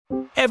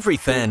Every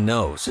fan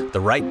knows the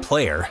right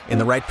player in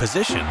the right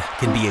position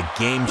can be a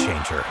game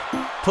changer.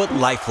 Put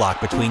LifeLock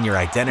between your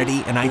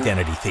identity and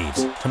identity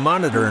thieves to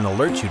monitor and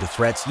alert you to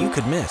threats you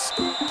could miss.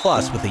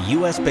 Plus, with a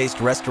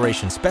U.S.-based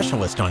restoration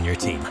specialist on your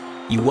team,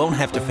 you won't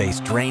have to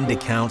face drained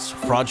accounts,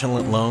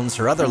 fraudulent loans,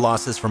 or other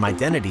losses from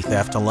identity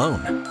theft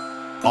alone.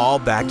 All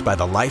backed by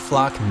the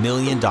LifeLock $1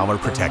 Million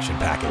Protection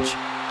Package.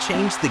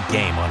 Change the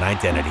game on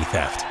identity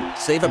theft.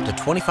 Save up to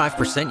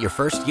 25% your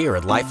first year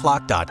at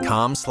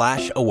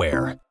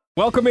LifeLock.com/aware.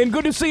 Welcome in.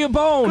 Good to see you,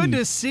 Bone. Good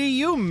to see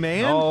you,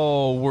 man.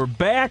 Oh, we're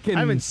back. And I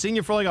haven't seen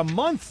you for like a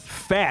month.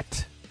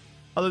 Fat.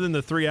 Other than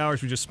the 3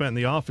 hours we just spent in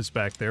the office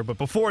back there. But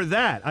before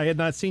that, I had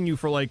not seen you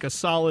for like a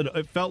solid,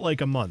 it felt like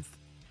a month.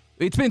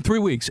 It's been 3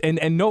 weeks, and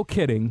no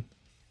kidding,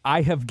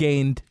 I have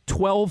gained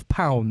 12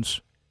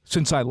 pounds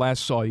since I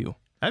last saw you.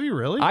 Have you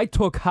really? I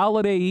took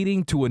holiday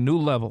eating to a new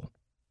level.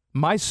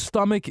 My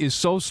stomach is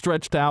so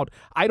stretched out,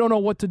 I don't know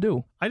what to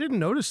do. I didn't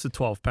notice the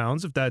 12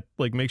 pounds. If that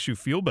like makes you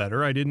feel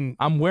better, I didn't.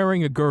 I'm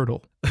wearing a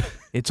girdle.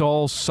 It's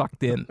all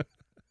sucked in.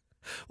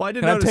 Well, I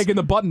didn't and notice. I'm taking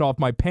the button off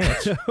my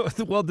pants.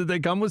 Well, did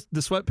they come with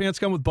the sweatpants?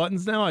 Come with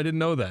buttons now? I didn't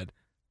know that.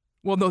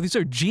 Well, no, these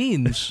are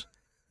jeans.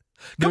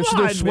 Come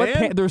on,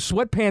 man. There's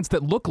sweatpants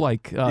that look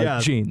like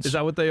jeans. Is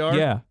that what they are?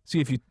 Yeah. See,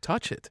 if you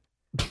touch it,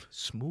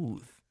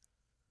 smooth.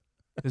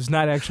 There's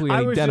not actually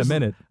any denim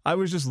in it. I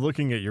was just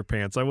looking at your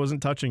pants. I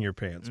wasn't touching your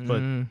pants.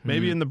 But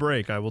maybe in the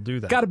break I will do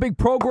that. Got a big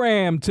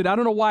program today. I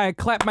don't know why I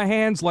clap my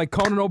hands like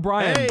Conan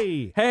O'Brien.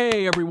 Hey!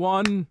 Hey,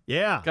 everyone.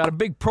 Yeah. Got a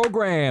big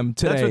program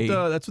today.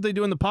 That's what they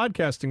do in the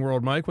podcasting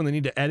world, Mike, when they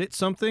need to edit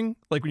something.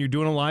 Like when you're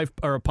doing a live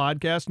or a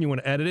podcast and you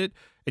want to edit it,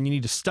 and you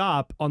need to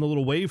stop on the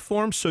little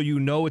waveform so you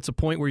know it's a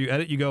point where you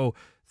edit. You go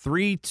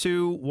 3,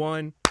 2,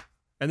 1,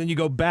 and then you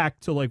go back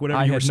to like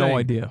whatever you were saying. I had no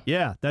idea.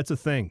 Yeah, that's a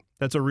thing.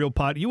 That's a real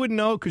pod. You wouldn't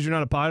know because you're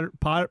not a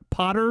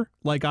potter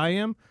like I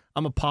am.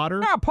 I'm a potter.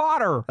 Yeah,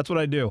 Potter. That's what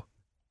I do.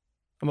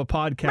 I'm a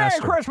podcaster.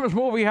 Merry Christmas,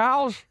 movie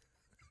house.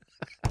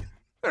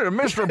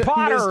 Mr.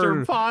 Potter.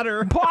 Mr.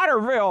 Potter.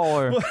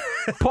 Potterville.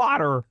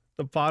 Potter.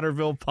 The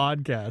Potterville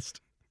podcast.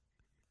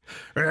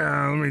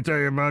 Yeah, let me tell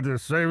you about the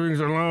savings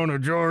and loan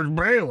of George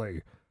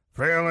Bailey.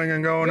 Failing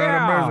and going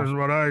out of business,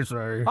 what I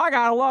say. I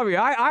gotta love you.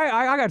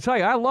 I gotta tell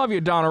you, I love you,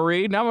 Donna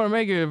Reed, and I'm gonna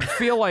make you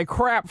feel like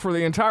crap for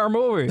the entire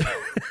movie.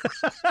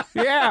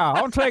 Yeah,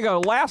 I'll take a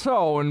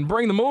lasso and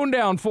bring the moon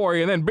down for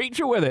you and then beat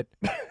you with it.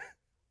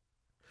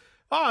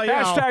 Oh,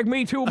 yeah. Hashtag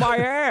me too my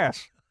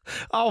ass.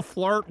 I'll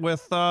flirt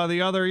with the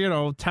other,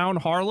 town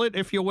harlot,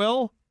 if you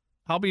will.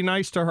 I'll be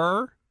nice to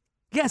her.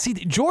 Yeah, see,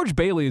 George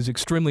Bailey is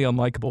extremely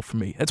unlikable for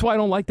me. That's why I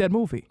don't like that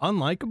movie.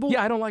 Unlikable?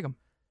 Yeah, I don't like him.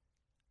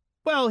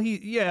 Well,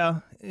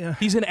 yeah.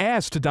 He's an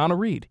ass to Donna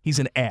Reed. He's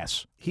an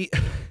ass. He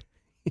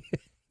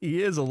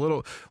is a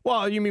little.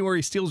 Well, you mean where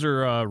he steals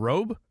her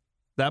robe?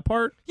 That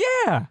part?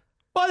 Yeah.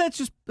 Well, that's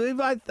just.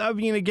 I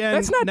mean, again,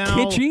 that's not now,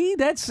 kitschy.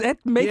 That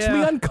makes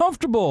me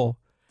uncomfortable.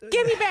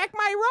 Give me back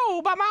my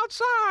robe. I'm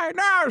outside.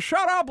 Now,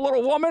 shut up,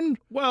 little woman.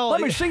 Well,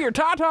 let me see your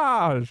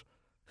tatas.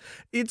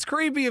 It's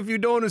creepy if you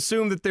don't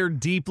assume that they're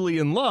deeply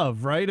in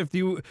love, right? If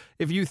you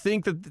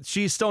think that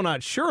she's still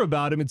not sure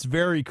about him, it's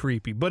very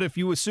creepy. But if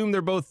you assume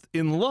they're both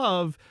in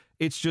love,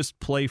 it's just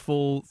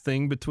playful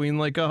thing between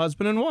like a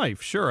husband and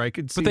wife. Sure, I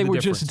could see. But they were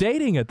difference. just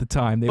dating at the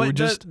time.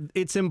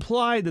 It's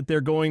implied that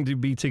they're going to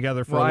be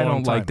together for a long time. I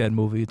don't like that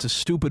movie. It's a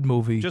stupid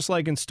movie. Just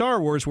like in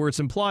Star Wars, where it's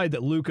implied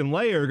that Luke and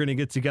Leia are going to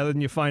get together,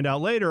 and you find out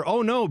later,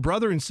 oh no,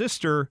 brother and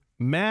sister,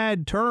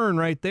 mad turn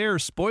right there.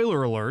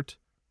 Spoiler alert.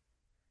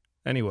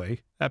 Anyway,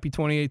 happy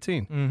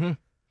 2018. Mm-hmm.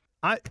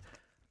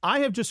 I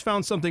have just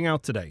found something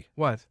out today.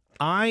 What?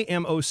 I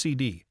am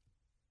OCD.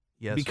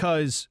 Yes.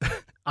 Because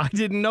I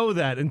didn't know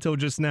that until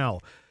just now.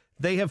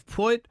 We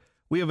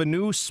have a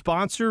new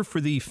sponsor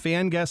for the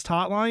fan guest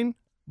hotline,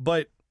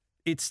 but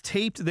it's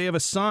taped. They have a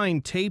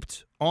sign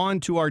taped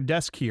onto our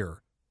desk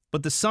here,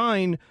 but the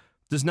sign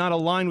does not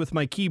align with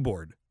my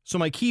keyboard. So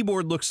my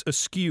keyboard looks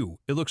askew.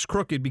 It looks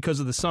crooked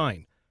because of the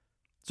sign.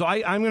 So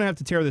I'm going to have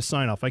to tear this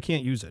sign off. I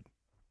can't use it.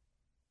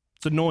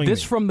 It's annoying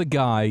This me. from the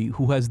guy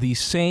who has the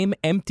same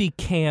empty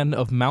can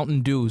of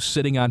Mountain Dew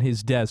sitting on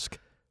his desk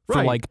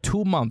for like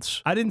 2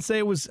 months. I didn't say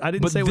it was. I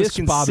didn't but say it was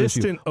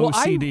consistent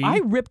OCD. Well,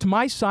 I ripped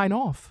my sign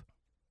off.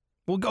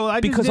 Well,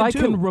 because I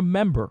can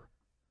remember.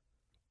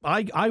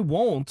 I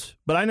won't,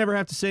 but I never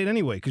have to say it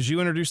anyway because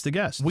you introduced the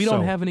guest. We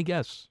don't have any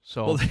guests,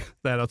 so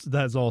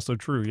that's also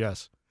true.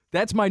 Yes,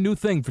 that's my new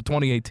thing for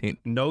 2018.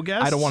 No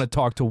guests. I don't want to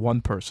talk to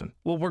one person.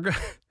 Well, we're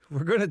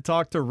going to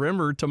talk to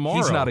Rimmer tomorrow.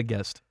 He's not a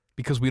guest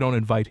because we don't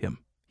invite him.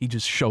 He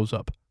just shows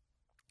up.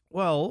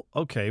 Well,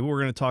 okay, we're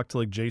going to talk to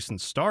like Jason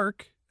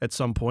Stark at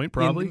some point,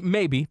 probably.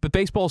 Maybe, but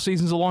baseball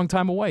season's a long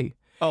time away.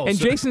 Oh, and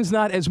Jason's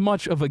not as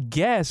much of a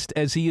guest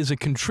as he is a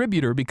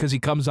contributor because he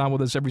comes on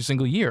with us every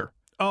single year.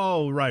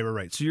 Oh,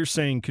 right. So you're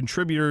saying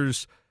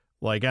contributors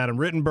like Adam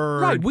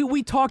Rittenberg. Right,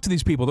 we talk to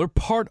these people. They're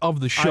part of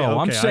the show.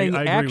 I'm saying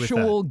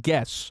actual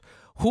guests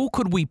Who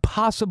could we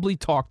possibly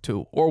talk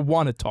to or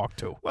want to talk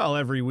to? Well,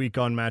 every week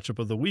on Matchup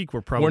of the Week,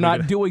 we're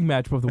not doing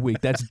Matchup of the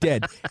Week. That's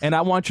dead. And I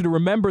want you to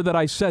remember that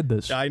I said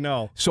this. I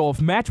know. So if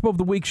Matchup of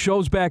the Week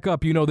shows back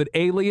up, you know that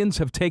aliens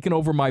have taken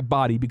over my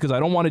body because I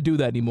don't want to do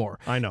that anymore.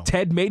 I know.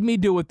 Ted made me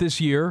do it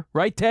this year.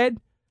 Right, Ted?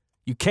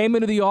 You came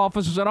into the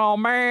office and said, oh,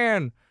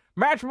 man,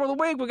 Matchup of the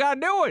Week, we got to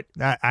do it.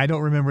 I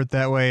don't remember it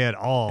that way at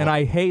all. And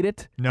I hate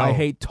it. No. I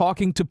hate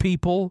talking to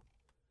people.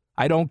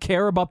 I don't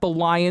care about the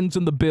Lions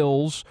and the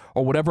Bills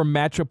or whatever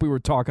matchup we were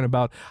talking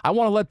about. I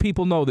want to let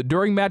people know that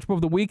during Matchup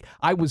of the Week,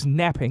 I was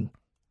napping.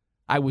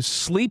 I was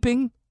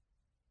sleeping.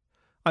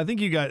 I think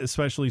you got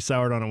especially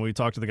soured on it when we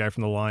talked to the guy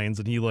from the Lions,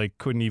 and he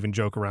couldn't even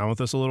joke around with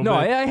us a little bit. No,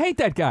 I hate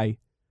that guy.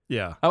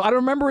 Yeah. I don't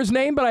remember his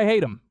name, but I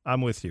hate him.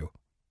 I'm with you.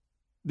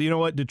 You know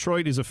what?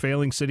 Detroit is a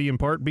failing city in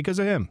part because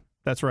of him.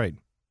 That's right.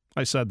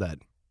 I said that.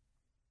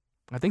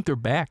 I think they're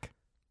back.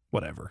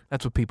 Whatever.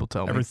 That's what people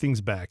tell me.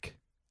 Everything's back.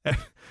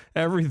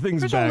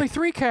 Everything's There's back. only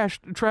 3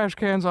 trash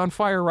cans on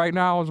fire right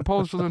now as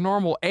opposed to the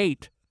normal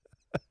 8.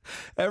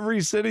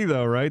 Every city,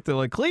 though, right? They're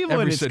like, Cleveland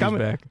Every is city's coming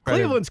back.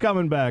 Cleveland's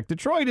coming back.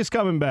 Detroit is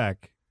coming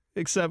back.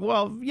 Except,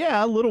 well,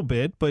 yeah, a little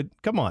bit, but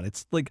come on.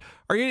 It's like,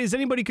 is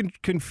anybody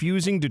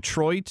confusing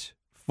Detroit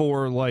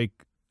for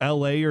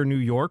L.A. or New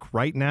York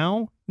right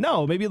now?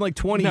 No, maybe in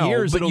 20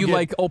 years. But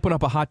you open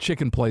up a hot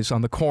chicken place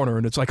on the corner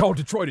and it's like, oh,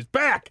 Detroit is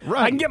back.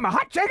 Right. I can get my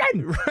hot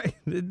chicken. Right.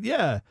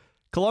 Yeah.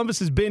 Columbus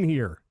has been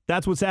here.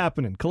 That's what's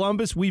happening.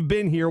 Columbus, we've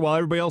been here while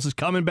everybody else is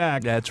coming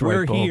back. That's right,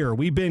 We're Bo. here.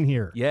 We've been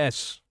here.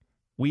 Yes.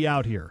 We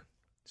out here.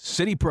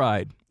 City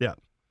pride. Yeah.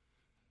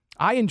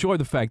 I enjoy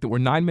the fact that we're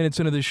 9 minutes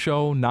into this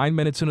show, 9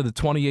 minutes into the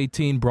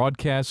 2018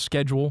 broadcast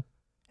schedule,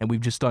 and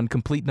we've just done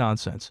complete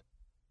nonsense.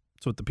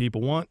 That's what the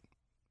people want.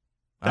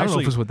 I don't know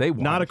if it's what they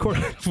want. Not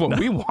according It's what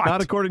we want.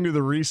 Not according to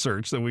the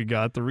research that we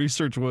got. The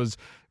research was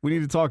we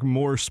need to talk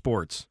more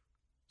sports.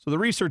 So the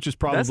research is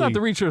probably... That's not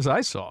the research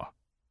I saw.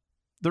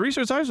 The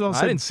research I saw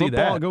said I didn't see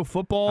football, that. Go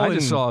football. I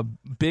just saw a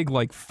big,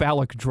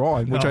 phallic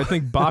drawing, which I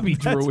think Bobby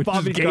drew, which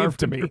Bobby just gave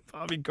to me.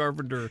 Bobby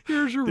Carpenter.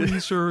 Here's your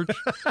research.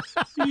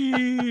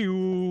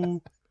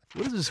 Ew.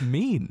 What does this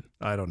mean?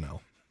 I don't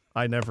know.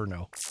 I never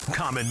know.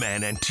 Common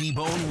Man and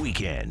T-Bone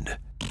Weekend.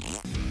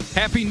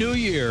 Happy New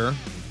Year.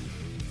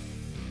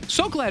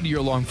 So glad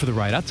you're along for the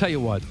ride. I'll tell you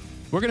what.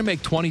 We're going to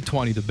make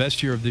 2020 the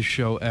best year of this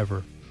show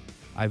ever.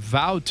 I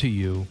vow to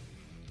you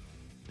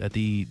that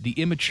the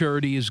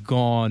immaturity is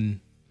gone.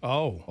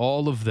 Oh.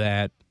 All of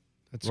that.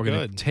 That's We're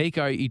going to take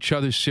each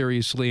other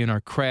seriously and our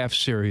craft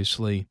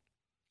seriously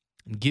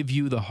and give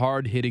you the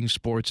hard-hitting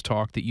sports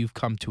talk that you've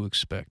come to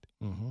expect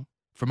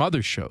from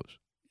other shows.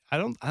 I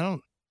don't know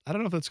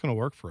if that's going to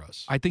work for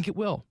us. I think it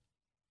will.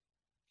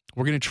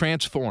 We're going to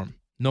transform.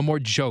 No more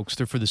jokes.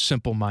 They're for the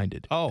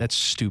simple-minded. Oh. That's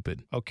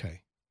stupid.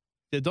 Okay.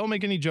 Yeah, don't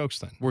make any jokes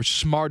then. We're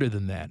smarter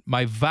than that.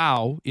 My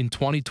vow in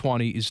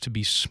 2020 is to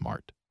be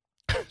smart.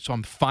 So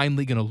I'm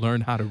finally going to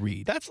learn how to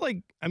read. That's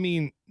and I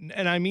mean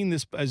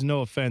this as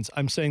no offense.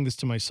 I'm saying this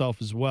to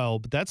myself as well,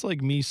 but that's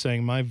like me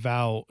saying my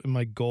vow and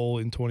my goal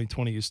in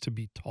 2020 is to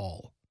be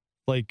tall.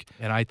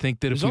 And I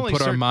think that if there's we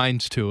put our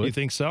minds to it, you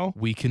think so?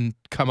 we can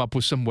come up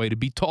with some way to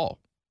be tall.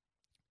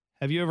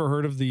 Have you ever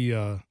heard of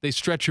the They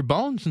stretch your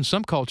bones in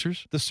some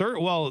cultures.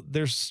 well,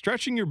 they're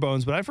stretching your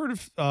bones, but I've heard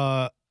of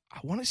I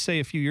want to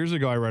say a few years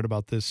ago I read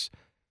about this.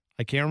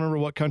 I can't remember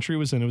what country it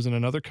was in. It was in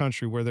another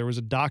country where there was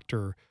a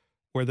doctor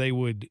where they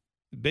would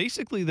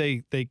basically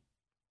they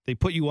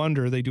put you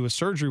under, they do a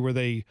surgery where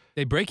they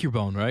break your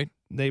bone, right?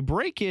 They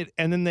break it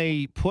and then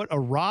they put a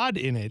rod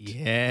in it.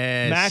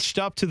 Yes. Matched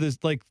up to this,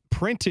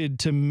 printed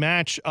to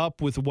match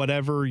up with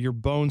whatever your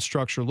bone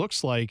structure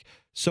looks like.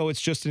 So it's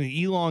just an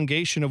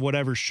elongation of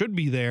whatever should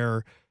be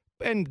there.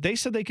 And they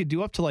said they could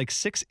do up to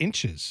 6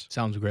 inches.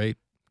 Sounds great.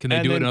 Can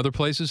they do it in other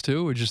places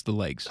too, or just the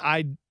legs?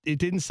 It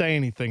didn't say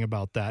anything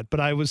about that,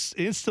 but I was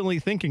instantly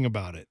thinking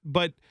about it.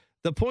 But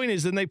the point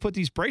is, then they put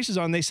these braces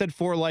on. They said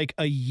for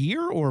a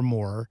year or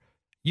more,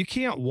 you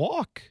can't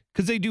walk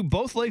because they do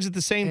both legs at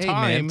the same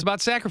time. Man, it's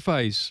about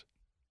sacrifice.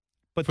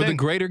 But for the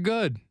greater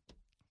good.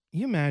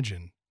 You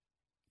imagine,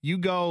 you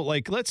go,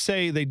 let's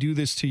say they do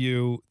this to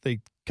you,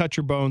 they cut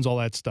your bones, all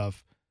that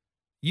stuff.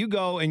 You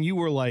go and you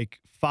were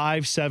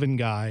 5'7"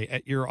 guy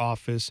at your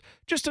office,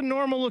 just a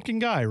normal looking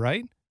guy,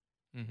 right?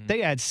 Mm-hmm.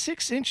 They add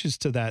 6 inches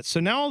to that. So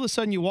now all of a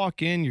sudden you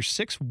walk in, you're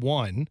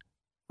 6'1",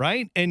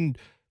 right? And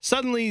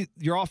suddenly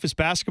your office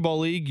basketball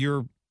league,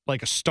 you're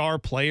a star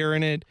player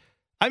in it.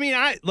 I mean,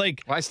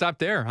 Why stop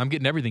there? I'm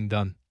getting everything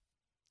done.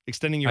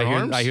 Extending your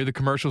arms? I hear the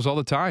commercials all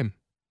the time.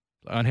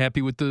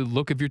 Unhappy with the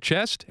look of your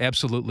chest?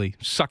 Absolutely.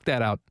 Suck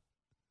that out.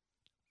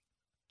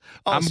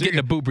 I'm getting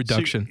a boob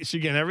reduction. So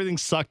you're getting everything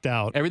sucked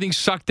out. Everything's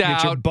sucked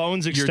out. Get your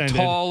bones extended.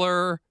 You're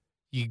taller.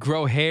 You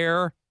grow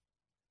hair.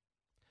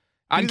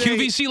 On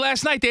QVC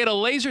last night, they had a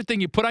laser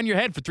thing you put on your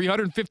head for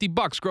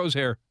 $350. Grows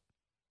hair.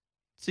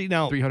 See,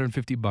 now,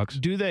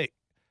 $350. Do they?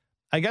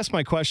 I guess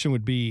my question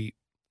would be,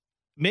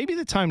 maybe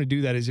the time to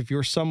do that is if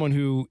you're someone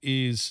who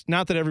is,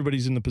 not that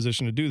everybody's in the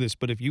position to do this,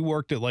 but if you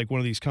worked at one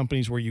of these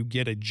companies where you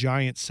get a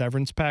giant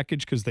severance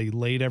package because they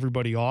laid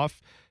everybody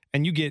off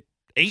and you get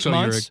 8 So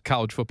months. you're a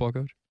college football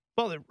coach?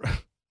 Well,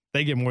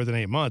 they get more than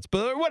 8 months,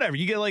 but whatever.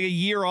 You get like a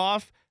year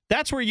off.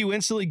 That's where you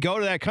instantly go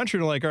to that country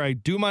and like, all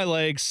right, do my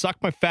legs, suck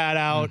my fat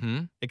out,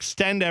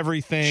 extend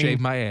everything. Shave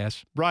my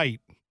ass. Right.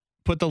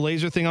 Put the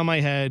laser thing on my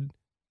head.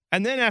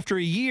 And then after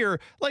a year,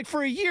 like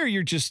for a year,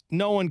 you're just,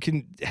 no one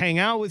can hang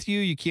out with you.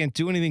 You can't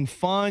do anything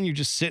fun. You're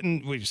just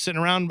sitting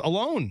around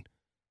alone.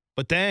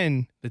 But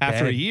then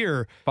after a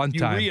year, Fun you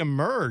time.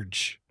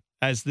 reemerge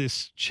as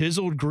this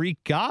chiseled Greek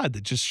god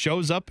that just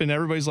shows up and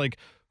everybody's like,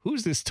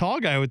 who's this tall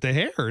guy with the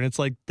hair? And it's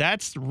like,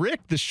 that's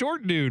Rick, the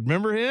short dude.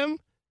 Remember him?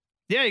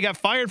 Yeah, he got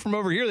fired from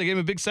over here. They gave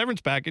him a big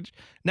severance package.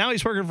 Now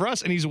he's working for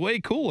us, and he's way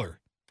cooler.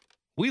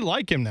 We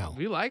like him now.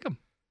 We like him.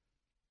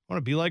 I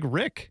want to be like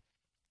Rick.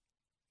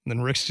 And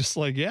then Rick's just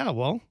like, yeah,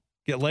 well,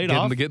 get laid Get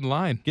off. him to get in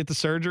line. Get the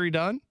surgery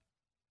done.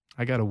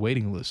 I got a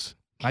waiting list.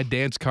 My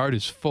dance card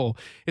is full.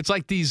 It's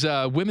like these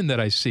women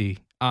that I see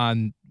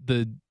on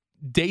the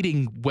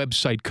dating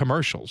website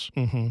commercials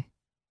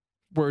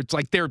where it's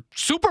like they're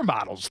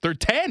supermodels. They're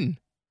 10.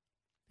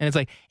 And it's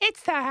like,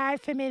 it's so hard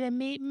for me to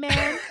meet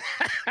men.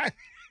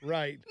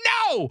 Right.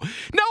 No,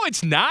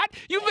 it's not.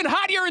 You've been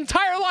hot your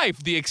entire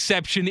life. The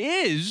exception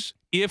is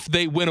if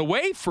they went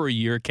away for a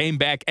year, came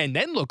back, and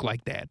then look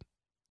like that.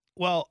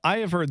 Well, I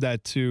have heard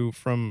that too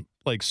from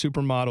like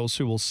supermodels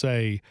who will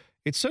say,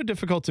 it's so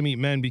difficult to meet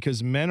men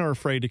because men are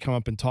afraid to come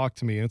up and talk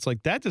to me. And it's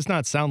like, that does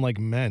not sound like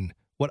men.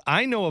 What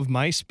I know of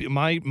my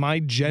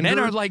gender Men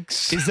are like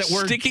is that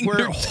we're sticking we're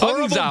their tongues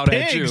horrible out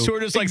pigs at you. who are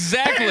just like,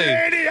 exactly.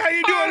 Hey, lady, how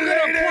you doing, I'm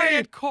gonna lady? play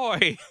it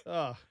coy.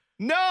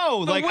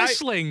 No, The like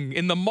whistling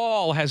in the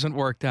mall hasn't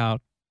worked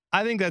out.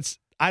 I think that's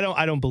I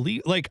don't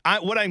believe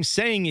what I'm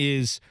saying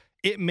is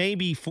it may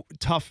be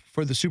tough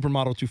for the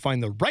supermodel to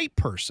find the right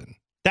person.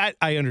 That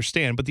I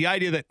understand, but the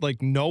idea that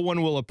like no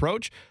one will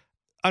approach,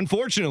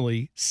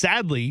 unfortunately,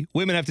 sadly,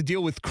 women have to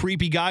deal with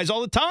creepy guys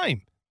all the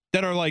time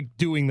that are like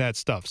doing that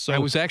stuff. So I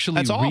was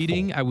actually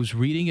reading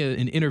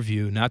an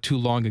interview not too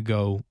long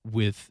ago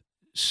with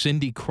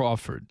Cindy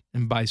Crawford,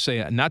 and by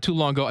saying not too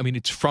long ago, I mean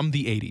it's from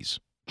the 80s.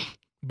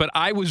 But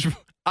I was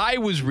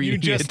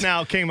reading it. You just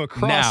now came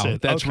across it.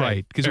 That's okay,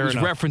 right, because it was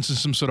enough. referenced in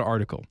some sort of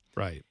article.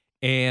 Right.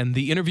 And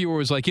the interviewer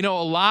was like, a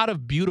lot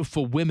of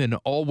beautiful women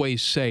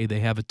always say they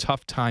have a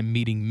tough time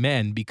meeting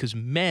men because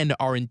men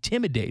are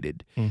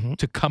intimidated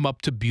to come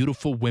up to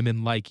beautiful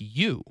women like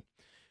you.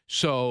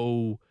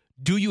 So,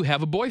 do you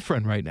have a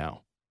boyfriend right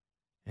now?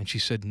 And she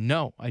said,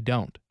 no, I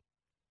don't.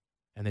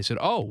 And they said,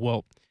 oh,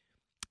 well,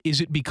 is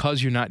it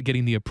because you're not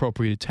getting the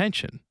appropriate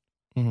attention?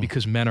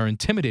 Because men are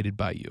intimidated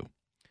by you?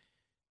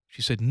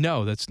 She said,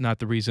 no, that's not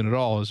the reason at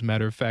all. As a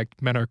matter of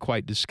fact, men are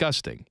quite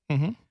disgusting.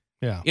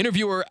 Yeah.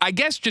 Interviewer, I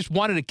guess, just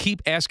wanted to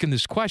keep asking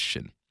this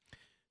question.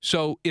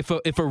 So if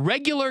a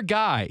regular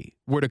guy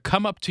were to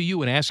come up to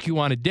you and ask you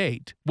on a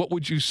date, what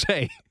would you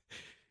say?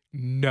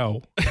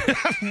 No.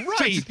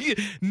 Right.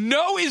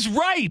 No is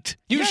right.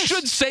 You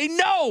should say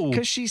no.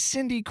 Because she's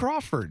Cindy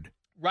Crawford.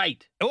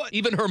 Right.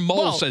 Even her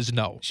mole says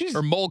no.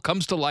 Her mole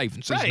comes to life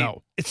and says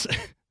no. It's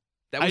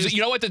that was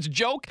you know what? That's a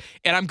joke,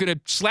 and I'm going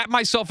to slap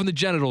myself in the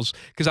genitals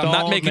because I'm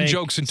not making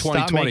jokes in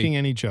 2020. Stop making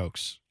any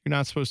jokes. You're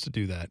not supposed to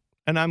do that.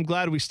 And I'm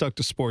glad we stuck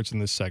to sports in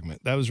this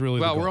segment. That was really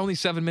well. the goal. We're only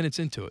 7 minutes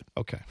into it.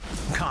 Okay.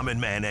 Common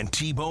Man and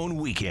T-Bone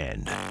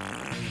Weekend.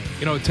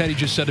 You know what Teddy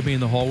just said to me in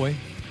the hallway?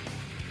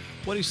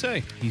 What did he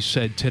say? He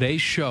said,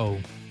 today's show,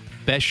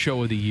 best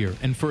show of the year.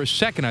 And for a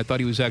second, I thought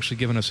he was actually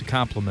giving us a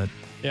compliment.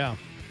 Yeah.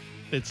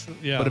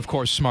 But of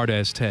course,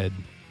 smart-ass Ted.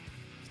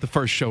 It's the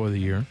first show of the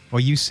year. Well,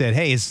 you said,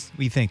 hey, what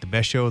do you think, the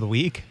best show of the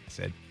week? I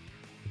said,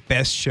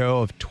 best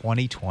show of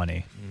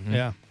 2020.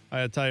 Yeah. I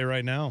gotta tell you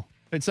right now.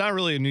 It's not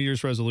really a New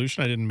Year's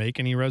resolution. I didn't make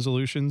any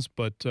resolutions,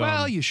 but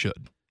well, you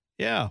should.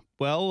 Yeah.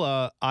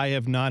 Well, I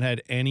have not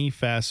had any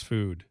fast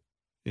food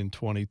in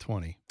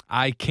 2020.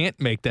 I can't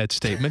make that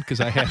statement because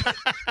I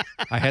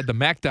had the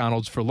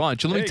McDonald's for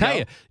lunch. And let me tell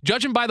you,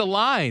 judging by the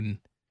line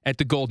at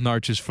the Golden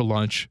Arches for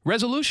lunch,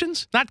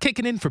 resolutions not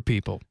kicking in for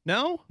people.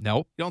 No?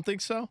 Nope. You don't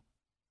think so?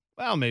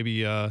 Well,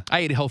 maybe. I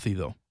ate healthy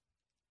though.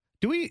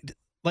 Do we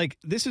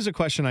this is a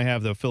question I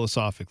have though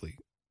philosophically.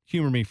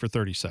 Humor me for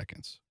 30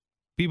 seconds.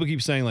 People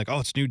keep saying like, oh,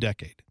 it's new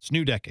decade. It's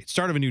new decade.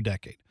 Start of a new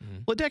decade.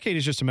 Well, a decade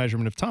is just a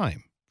measurement of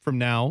time from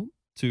now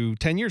to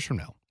 10 years from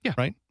now. Yeah.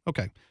 Right?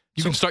 Okay.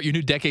 You can start your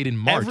new decade in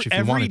March if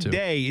you wanted to. Every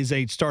day is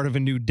a start of a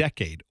new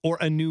decade or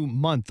a new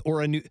month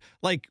or a new,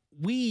 like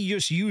we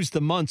just use the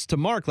months to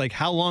mark like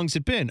how long's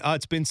it been?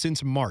 It's been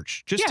since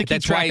March. Just to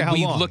keep track of how long.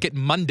 That's why we look at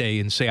Monday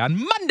and say on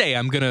Monday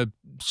I'm going to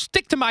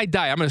stick to my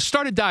diet. I'm going to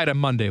start a diet on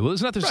Monday. Well,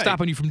 there's nothing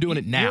stopping you from doing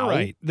it now. You're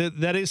right.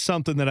 That is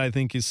something that I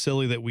think is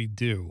silly that we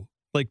do.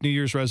 Like New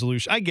Year's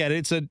resolution. I get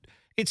it.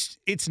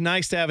 It's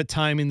nice to have a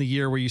time in the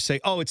year where you say,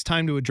 oh, it's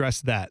time to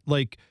address that.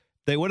 Like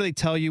what do they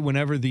tell you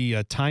whenever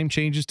the time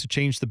changes to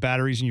change the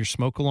batteries in your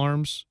smoke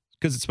alarms?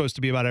 Because it's supposed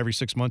to be about every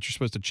 6 months. You're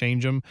supposed to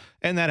change them.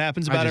 And that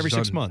happens about every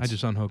 6 months. I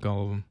just unhook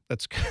all of them.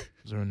 That's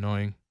they're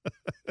annoying.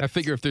 I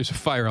figure if there's a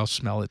fire, I'll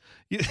smell it.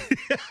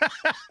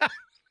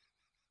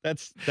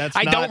 that's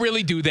I don't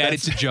really do that.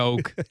 It's a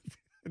joke.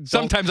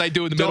 Sometimes I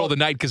do in the middle of the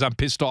night because I'm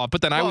pissed off,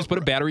 but then I always put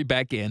a battery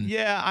back in.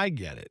 Yeah, I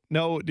get it.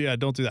 No, yeah,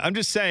 don't do that. I'm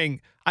just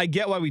saying, I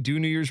get why we do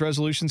New Year's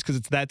resolutions because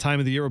it's that time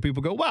of the year where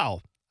people go,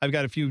 wow, I've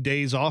got a few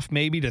days off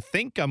maybe to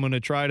think. I'm going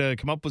to try to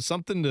come up with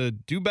something to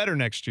do better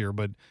next year.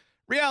 But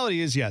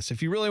reality is, yes,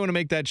 if you really want to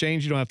make that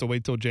change, you don't have to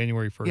wait till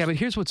January 1st. Yeah, but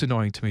here's what's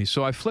annoying to me.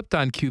 So I flipped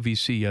on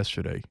QVC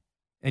yesterday,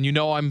 and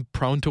I'm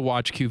prone to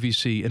watch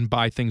QVC and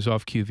buy things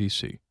off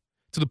QVC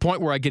to the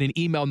point where I get an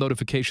email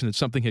notification that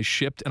something has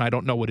shipped, and I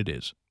don't know what it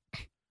is.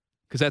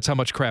 Because that's how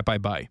much crap I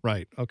buy.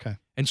 Right. Okay.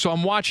 And so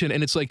I'm watching,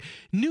 and it's like,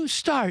 new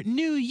start,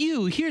 new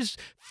you. Here's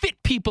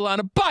fit people on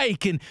a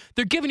bike, and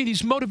they're giving you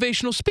these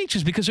motivational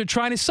speeches because they're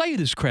trying to sell you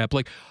this crap.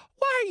 Like,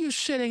 why are you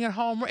sitting at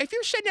home? If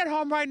you're sitting at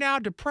home right now,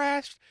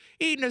 depressed,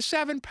 eating a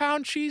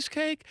 7-pound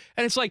cheesecake,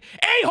 and it's like,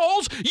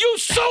 a-holes, you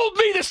sold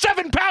me the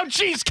 7-pound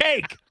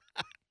cheesecake.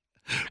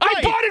 Right.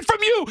 I bought it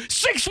from you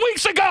 6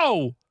 weeks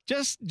ago.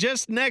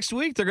 Just next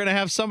week, they're going to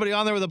have somebody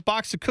on there with a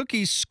box of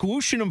cookies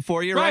squooshing them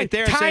for you right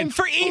there. Time saying,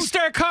 for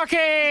Easter cookies.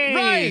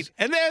 Right.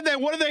 And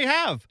then what do they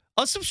have?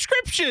 A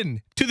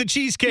subscription to the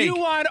cheesecake. You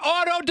want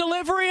auto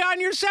delivery on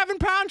your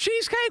 7-pound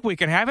cheesecake? We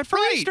can have it for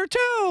Easter,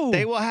 too.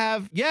 They will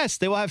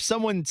have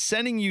someone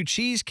sending you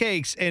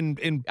cheesecakes and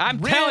I'm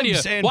ribs telling you,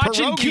 and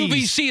watching pierogies.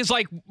 QVC is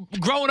like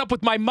growing up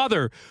with my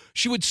mother.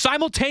 She would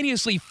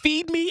simultaneously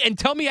feed me and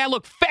tell me I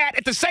look fat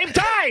at the same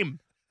time.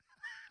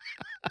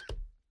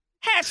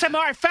 Have some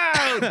more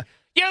food.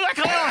 You look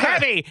a little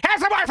heavy. Have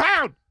some more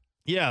food.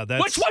 Yeah,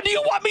 which one do you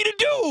want me to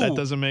do? That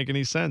doesn't make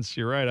any sense.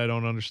 You're right. I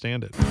don't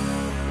understand it.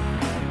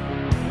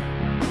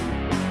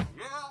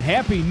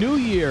 Happy New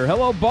Year.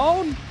 Hello,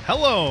 Bone.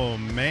 Hello,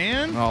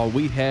 man. Oh,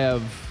 we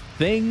have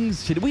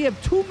things today. We have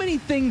too many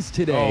things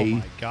today. Oh,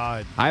 my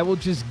God. I will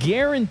just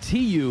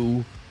guarantee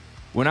you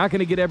we're not going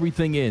to get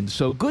everything in.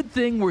 So good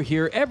thing we're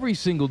here every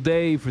single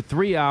day for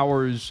 3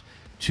 hours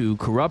to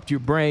corrupt your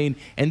brain,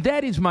 and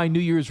that is my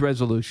New Year's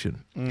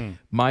resolution.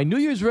 My New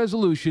Year's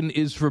resolution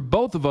is for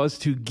both of us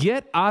to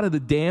get out of the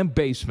damn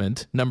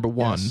basement, number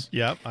one. Yes.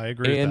 Yep, I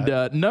agree and, with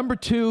that. Number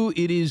two,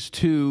 it is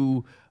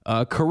to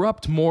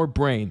corrupt more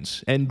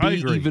brains and be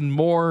even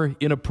more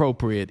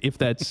inappropriate, if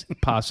that's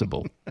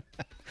possible.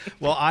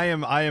 Well, I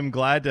am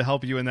glad to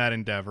help you in that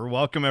endeavor.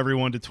 Welcome,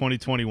 everyone, to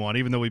 2021,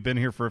 even though we've been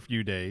here for a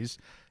few days.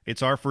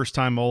 It's our first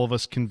time, all of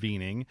us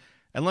convening.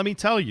 And let me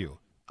tell you,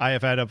 I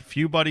have had a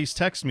few buddies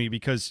text me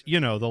because,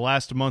 the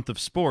last month of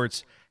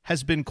sports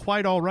has been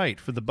quite all right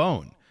for the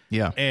Bone.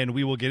 Yeah. And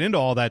we will get into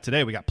all that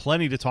today. We got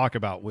plenty to talk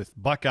about with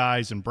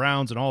Buckeyes and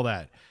Browns and all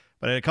that.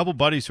 But I had a couple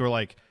buddies who were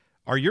like,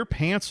 are your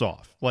pants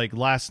off, like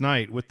last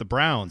night with the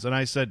Browns? And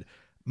I said,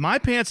 my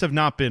pants have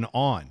not been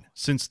on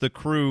since the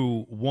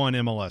Crew won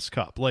MLS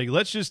Cup. Like,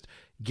 let's just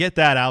get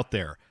that out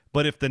there.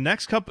 But if the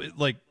next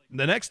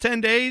the next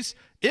 10 days,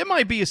 it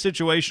might be a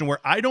situation where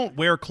I don't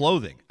wear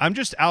clothing. I'm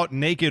just out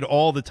naked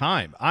all the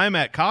time. I'm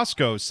at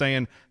Costco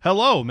saying,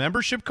 hello,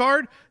 membership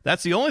card?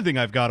 That's the only thing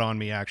I've got on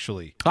me,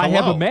 actually. Hello. I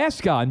have a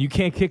mask on. You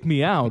can't kick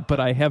me out,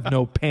 but I have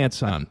no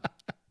pants on.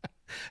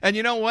 And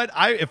you know what?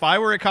 If I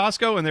were at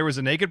Costco and there was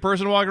a naked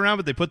person walking around,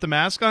 but they put the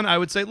mask on, I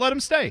would say, let them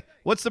stay.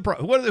 What's the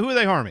who are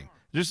they harming?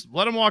 Just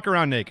let them walk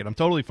around naked. I'm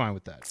totally fine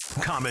with that.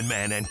 Common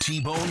Man and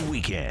T-Bone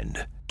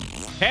Weekend.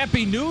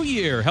 Happy New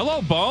Year.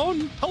 Hello,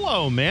 Bone.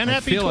 Hello, man.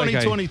 Happy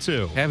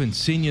 2022. Like I haven't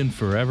seen you in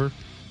forever.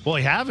 Well,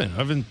 I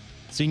haven't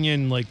seen you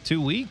in like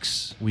 2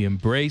 weeks. We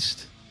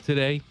embraced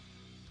today.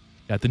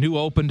 Got the new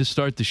Open to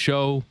start the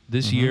show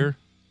this year.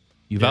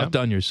 You've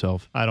outdone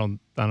yourself. I don't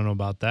know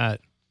about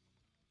that.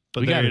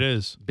 But there it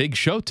is. Big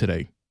show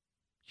today.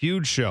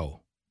 Huge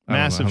show.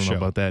 Massive show. I don't know show.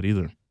 about that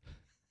either.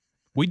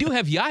 We do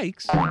have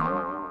Yikes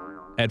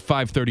at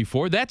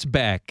 5:34. That's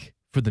back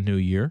for the new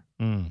year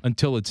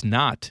until it's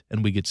not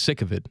and we get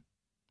sick of it,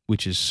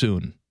 which is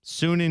soon.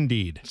 Soon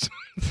indeed.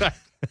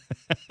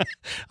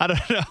 I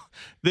don't know.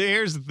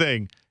 Here's the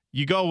thing.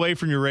 You go away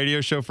from your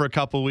radio show for a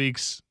couple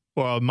weeks,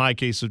 or in my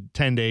case,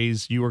 10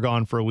 days. You were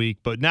gone for a week.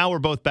 But now we're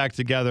both back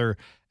together,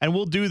 and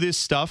we'll do this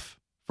stuff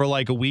for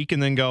like a week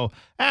and then go,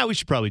 we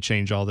should probably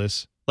change all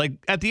this. Like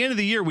at the end of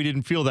the year, we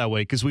didn't feel that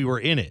way because we were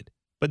in it.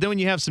 But then when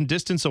you have some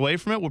distance away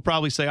from it, we'll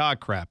probably say,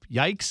 crap.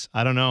 Yikes.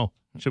 I don't know.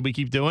 Should we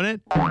keep doing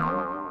it?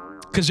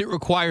 Because it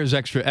requires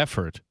extra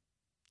effort.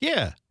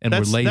 Yeah. And we're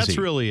lazy. That's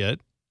really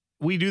it.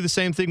 We do the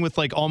same thing with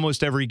like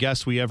almost every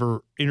guest we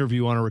ever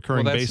interview on a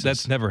recurring basis.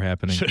 That's never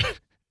happening.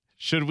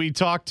 Should we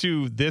talk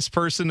to this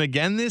person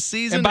again this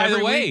season? And by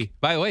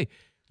the way,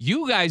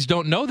 you guys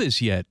don't know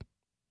this yet,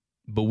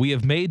 but we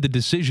have made the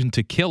decision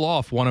to kill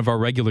off one of our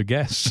regular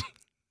guests.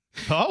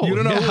 Oh, you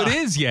don't know who it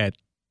is yet.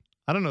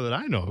 I don't know that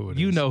I know who it is.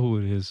 You know who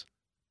it is.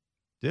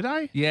 Did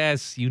I?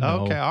 Yes, you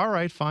know. Okay, all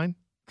right, fine.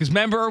 Because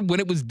remember when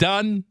it was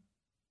done,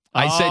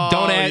 I said,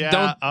 "Don't add,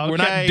 okay, we're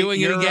not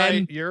doing it again."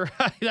 Right, you're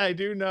right. I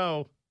do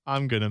know.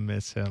 I'm gonna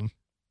miss him.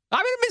 I'm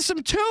gonna miss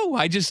him too.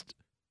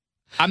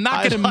 I'm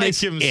not gonna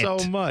miss him it so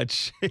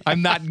much.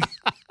 I'm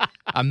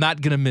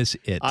not gonna miss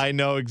it. I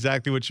know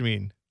exactly what you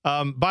mean.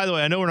 By the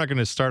way, I know we're not going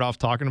to start off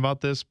talking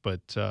about this,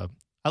 but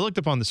I looked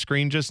up on the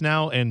screen just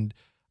now, and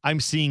I'm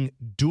seeing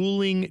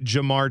dueling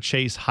Jamar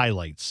Chase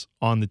highlights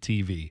on the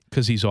TV.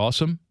 Because he's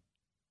awesome?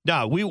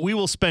 No, we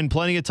will spend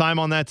plenty of time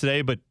on that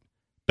today, but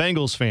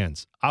Bengals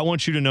fans, I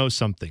want you to know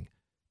something.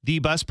 The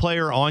best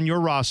player on your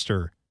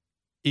roster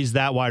is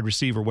that wide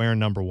receiver wearing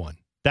number 1.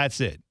 That's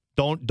it.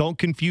 Don't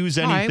confuse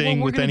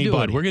anything with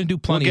anybody. We're going to do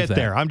plenty of that. We'll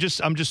get there.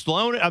 I'm just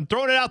throwing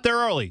it out there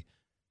early.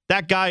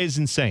 That guy is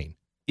insane.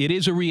 It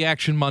is a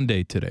Reaction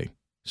Monday today,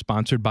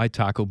 sponsored by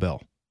Taco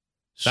Bell.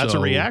 That's a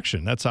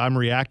reaction. I'm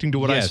reacting to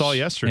what I saw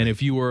yesterday. And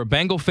if you were a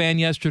Bengal fan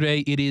yesterday,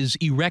 it is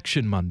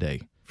Erection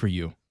Monday for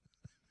you.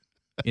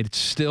 It's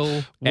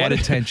still at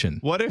attention.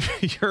 What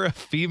if you're a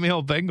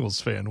female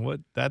Bengals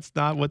fan? That's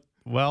not what.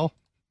 Well,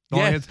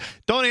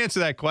 don't answer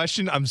that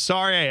question. I'm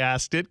sorry I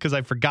asked it because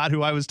I forgot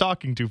who I was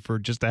talking to for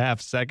just a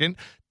half second.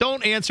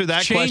 Don't answer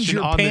that question. Change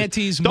your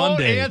panties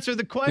Monday. Don't answer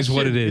the question. Is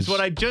what it is. Is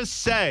what I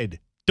just said.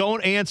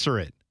 Don't answer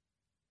it.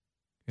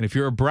 And if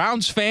you're a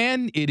Browns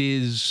fan, it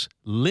is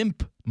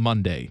Limp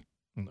Monday.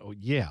 Oh,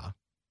 yeah, of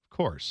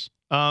course.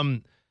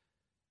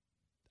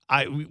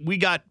 We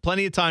got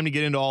plenty of time to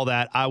get into all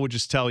that. I would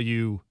just tell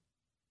you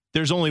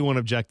there's only one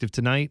objective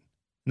tonight,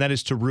 and that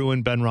is to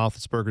ruin Ben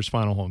Roethlisberger's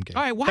final home game.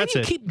 All right, why do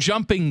you keep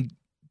jumping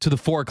to the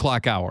 4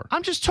 o'clock hour?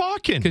 I'm just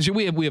talking. Because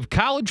we have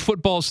college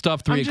football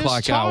stuff 3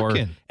 o'clock hour,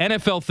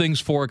 NFL things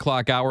 4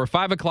 o'clock hour,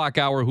 5 o'clock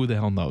hour. Who the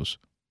hell knows?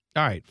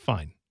 All right,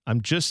 fine.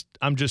 I'm just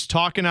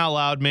talking out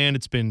loud, man.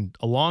 It's been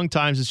a long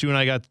time since you and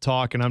I got to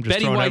talk, and I'm just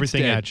throwing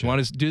everything at you.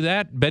 Want to do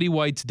that? Betty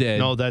White's dead.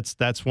 No,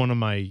 that's one of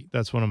my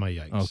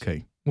yikes.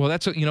 Okay. Well,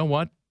 you know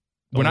what?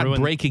 We're not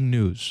breaking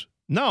news.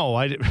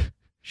 No,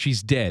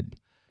 she's dead,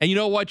 and you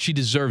know what? She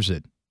deserves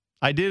it.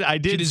 I did.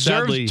 She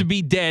deserves to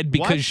be dead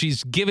because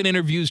she's given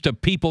interviews to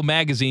People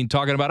magazine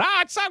talking about,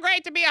 it's so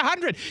great to be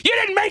 100. You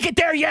didn't make it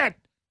there yet.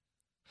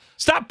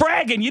 Stop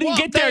bragging. You didn't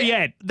get there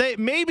yet.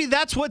 Maybe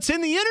that's what's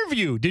in the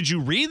interview. Did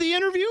you read the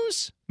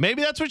interviews?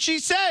 Maybe that's what she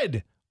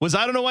said. I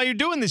don't know why you're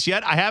doing this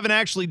yet. I haven't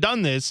actually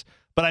done this,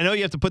 but I know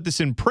you have to put this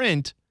in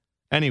print.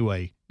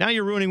 Anyway, now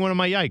you're ruining one of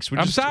my yikes.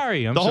 I'm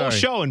sorry. The whole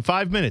show in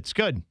 5 minutes.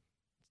 Good.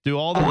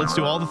 Let's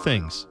do all the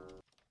things.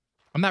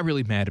 I'm not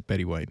really mad at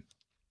Betty White.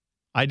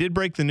 I did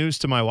break the news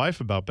to my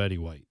wife about Betty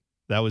White.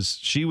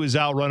 She was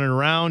out running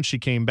around. She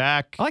came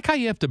back. I like how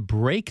you have to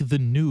break the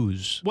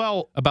news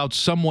about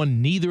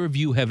someone neither of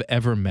you have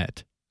ever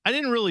met. I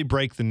didn't really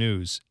break the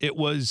news.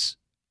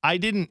 I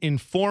didn't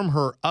inform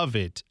her of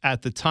it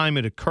at the time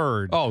it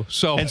occurred. Oh,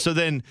 so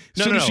then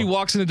as soon as she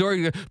walks in the door,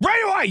 you go,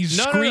 right away, you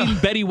scream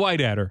Betty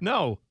White at her.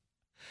 No.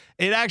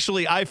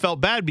 I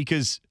felt bad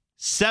because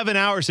 7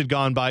 hours had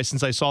gone by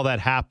since I saw that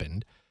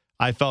happen.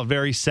 I felt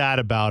very sad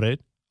about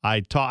it.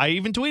 I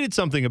even tweeted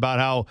something about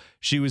how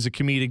she was a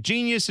comedic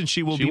genius and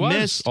she will be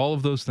missed. All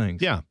of those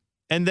things. Yeah.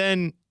 And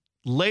then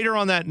later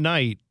on that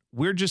night,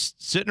 we're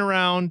just sitting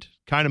around,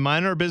 kind of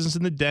minding our business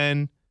in the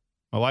den.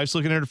 My wife's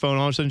looking at her phone.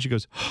 All of a sudden she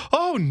goes,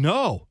 oh,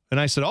 no.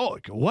 And I said, oh,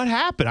 what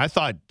happened? I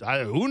thought,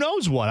 who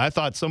knows what? I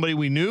thought somebody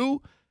we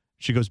knew.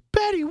 She goes,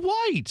 Betty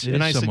White.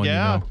 And I said,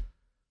 yeah. You know.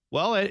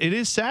 Well, it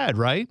is sad,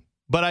 right?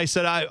 But I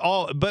said,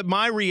 but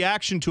my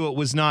reaction to it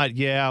was not,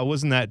 it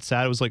wasn't that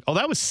sad. It was like, oh,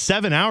 that was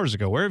 7 hours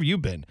ago. Where have you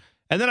been?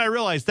 And then I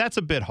realized that's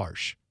a bit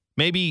harsh.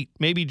 Maybe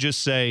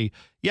just say,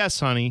 yes,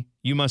 honey,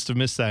 you must have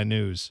missed that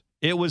news.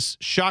 It was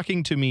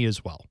shocking to me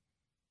as well.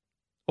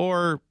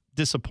 Or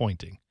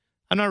disappointing.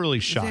 I'm not really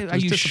shocked. Are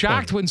you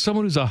shocked when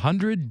someone who's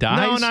 100 dies?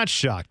 No, not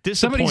shocked.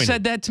 Disappointed. Somebody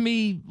said that to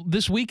me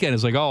this weekend.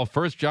 It's like,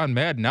 first John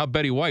Madden, now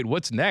Betty White.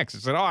 What's next? I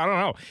said, I don't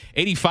know.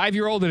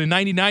 85-year-old and a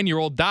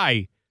 99-year-old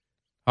die.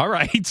 All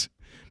right.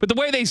 But the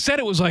way they said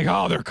it was like,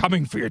 they're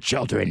coming for your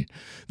children.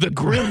 The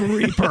Grim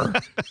Reaper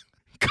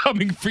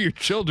coming for your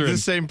children. The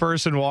same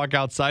person walk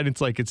outside. It's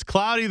like, it's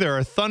cloudy. There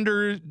are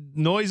thunder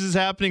noises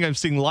happening. I'm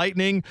seeing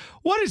lightning.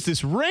 What is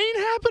this, rain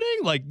happening?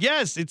 Like,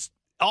 yes, it's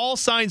all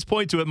signs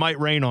point to it might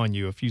rain on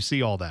you if you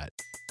see all that.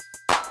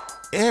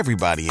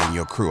 Everybody in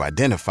your crew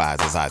identifies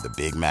as either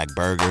Big Mac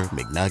Burger,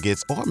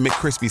 McNuggets, or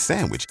McCrispy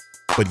Sandwich.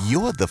 But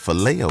you're the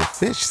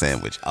Filet-O-Fish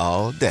Sandwich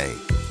all day.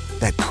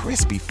 That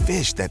crispy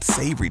fish, that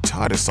savory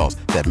tartar sauce,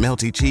 that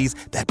melty cheese,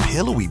 that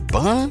pillowy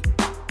bun.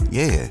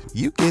 Yeah,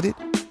 you get it.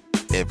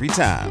 Every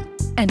time.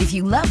 And if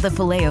you love the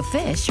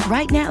Filet-O-Fish,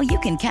 right now you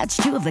can catch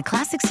 2 of the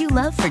classics you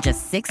love for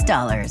just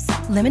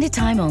 $6. Limited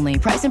time only.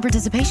 Price and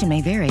participation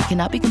may vary.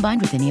 Cannot be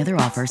combined with any other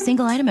offer.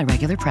 Single item at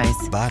regular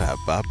price.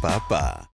 Ba-da-ba-ba-ba.